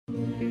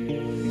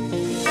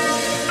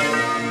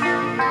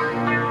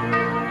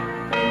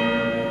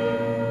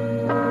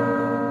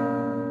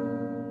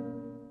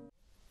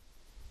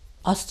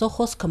Աստծո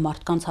խոսքը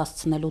մարդկանց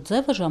հասցնելու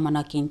ձևը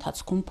ժամանակի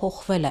ընթացքում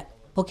փոխվել է։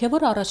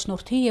 Հոգևոր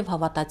առաջնորդի եւ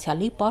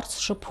հավատացյալի պարզ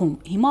շփում,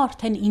 հիմա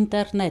արդեն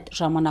ինտերնետ,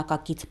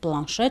 ժամանակակից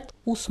պլանշետ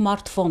ու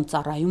սմարթֆոն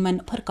ծառայում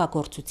են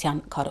փրկagorցության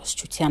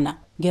քարոզչությանը։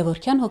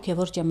 Գևորգյան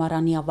հոգևոր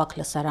ճեմարանի ավագ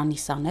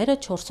լսարանի սաները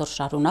 4 օր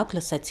շարունակ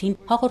լսեցին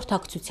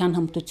հաղորդակցության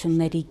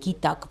հմտությունների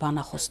գիտակ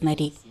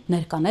բանախոսների։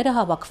 Ներկաները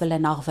հավաքվել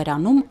են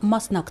Աղվերանում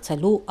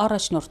մասնակցելու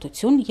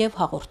առաջնորդություն եւ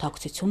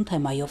հաղորդակցություն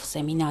թեմայով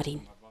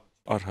սեմինարին։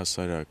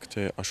 Առհասարակ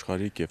թե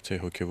աշխարհիկ եւ թե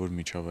հոգևոր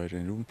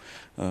միջավայրերում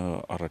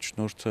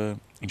առաջնորդը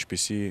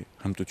ինչպիսի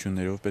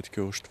հմտություններով պետք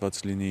է օժտված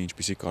լինի,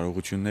 ինչպիսի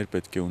կարողություններ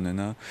պետք է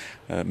ունենա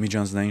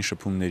միջանձնային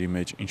շփումների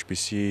մեջ,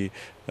 ինչպիսի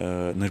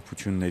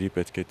նրբությունների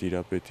պետք է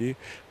տիրապետի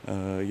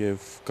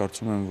եւ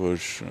կարծում եմ,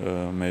 որ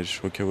մեր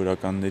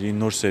հոգևորականների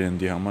նոր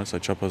սերնդի համար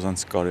սա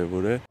չափազանց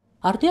կարեւոր է։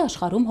 Արդի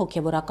աշխարհում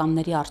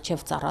հոգևորականների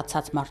արչև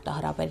ծառացած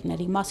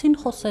մարտահրավերների մասին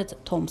խոսեց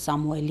Թոմ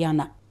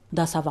Սամուելյանը։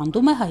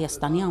 Դասավանդում է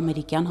Հայաստանի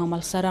ամերիկյան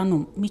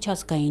համալսարանում,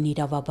 միջազգային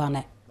իրավաբան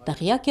է։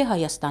 Տեղյակ է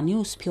Հայաստանի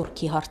ու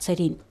Սփյուռքի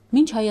հարցերին։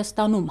 Մինչ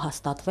Հայաստանում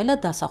հաստատվել է,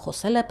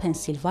 դասախոսել է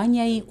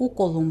Փենսիլվանիայի ու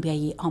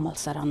Կոլումբիայի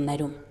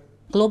համալսարաններում։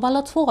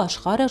 Գլոբալացվող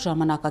աշխարհը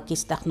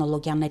ժամանակակից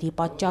տեխնոլոգիաների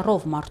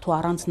պատճառով մարդու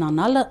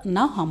առանձնանալը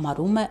նա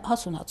համարում է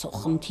հասունացող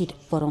խնդիր,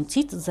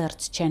 որոնցից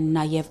զերծ չեն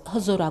նաև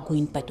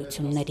հզորագույն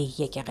պետությունների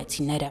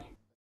եկեղեցիները։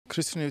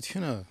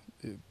 Քրիստոնեությունը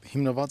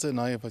հիմնված է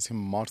նաև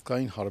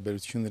մարդկային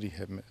հարաբերությունների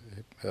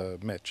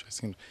մեջ,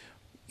 այսինքն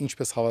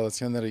ինչպես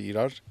հավատացյալները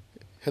իրար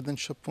հետ են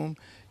շփվում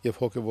եւ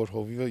հոգևոր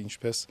հովիվը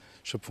ինչպես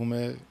շփվում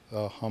է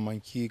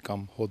համայնքի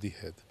կամ հոդի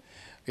հետ։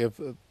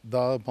 Եվ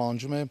դա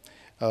բանջում է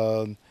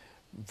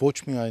ոչ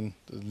միայն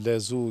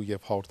լեզու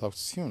եւ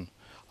հաղորդակցություն,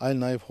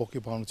 այլ նաև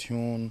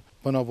հոգեբանություն,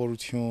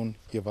 բնավորություն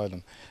եւ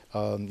այլն։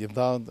 Եվ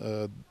դա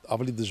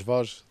ավելի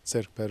դժվար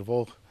ձեռք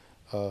բերվող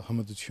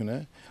հմտություն է,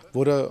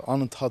 որը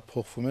անընդհատ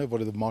փոխվում է,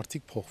 որը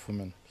մարդիկ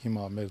փոխվում են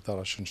հիմա մեր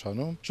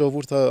դարաշրջանում։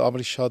 Ժողովուրդը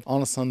ավելի շատ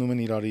անասանում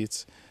են իրարից,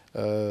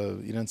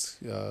 իրենց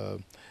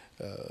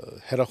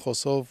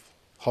հեռախոսով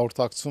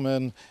հաղորդակցում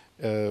են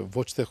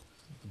ոչ թե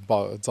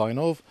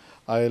ձայնով,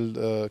 այլ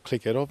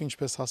քլիկերով,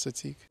 ինչպես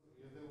ասեցիք։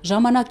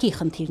 Ժամանակի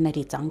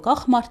խնդիրներից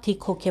անկախ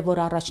մարդիկ հոգևոր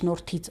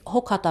առաջնորդից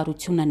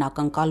հոգատարություն են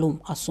ակնկալում,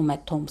 ասում է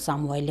Թոմ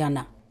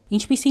Սամուելյանը։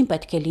 Ինչպիսին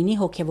պետք է լինի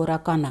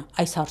հոգևորականը,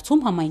 այս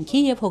հարցում համայնքի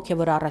եւ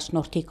հոգևոր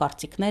առաջնորդի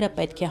կարծիքները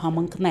պետք է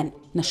համընկնեն,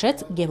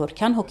 նշեց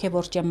Գևորգյան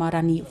հոգևոր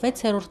ճեմարանի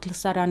 6-րդ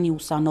լսարանի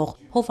ուսանող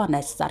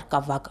Հովհաննես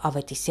Սարգսակ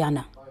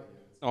Ավետիսյանը։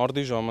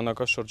 Արդի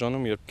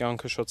ժամանակաշրջանում, երբ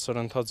կյանքը շատ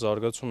սրընթաց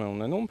զարգացում է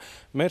ունենում,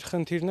 մեր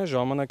խնդիրն է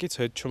ժամանակից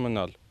հետ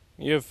չմնալ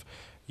եւ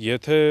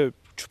եթե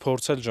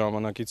չփորձել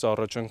ժամանակից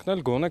առաջ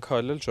ընկնել, գոնե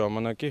քայլել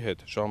ժամանակի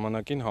հետ,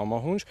 ժամանակին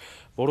համահունչ,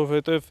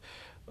 որովհետեւ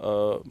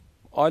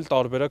այլ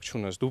տարբերակ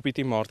չունես, դու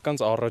պիտի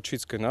մարդկանց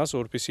առաջից գնաս,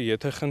 որպեսզի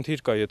եթե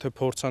խնդիր կա, եթե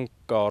փորձանք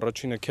կա,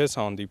 առաջինը քեզ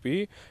հանդիպի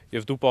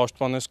եւ դու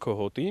պաշտպանես քո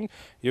հոտին,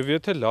 եւ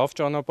եթե լավ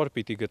ճանապարհ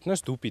պիտի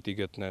գտնես, դու պիտի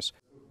գտնես։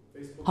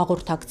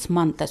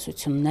 Հաղորդակցման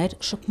տեսություններ,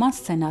 շփման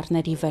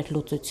սցենարների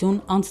վերլուծություն,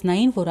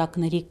 անձնային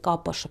որակների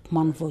կապը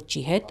շփման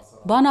ոճի հետ,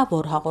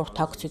 բանավոր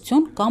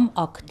հաղորդակցություն կամ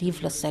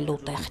ակտիվ լսելու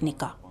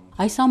տեխնիկա։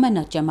 Այս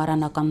ամենը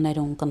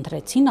ճեմարանականները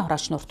ունկնդրեցին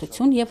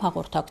առաջնորդություն եւ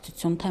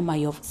հաղորդակցություն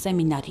թեմայով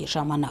սեմինարի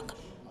ժամանակ։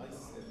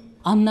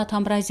 Աննա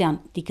Թամրազյան,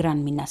 Տիգրան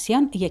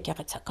Մինասյան,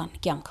 եկեղեցական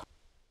կյանք։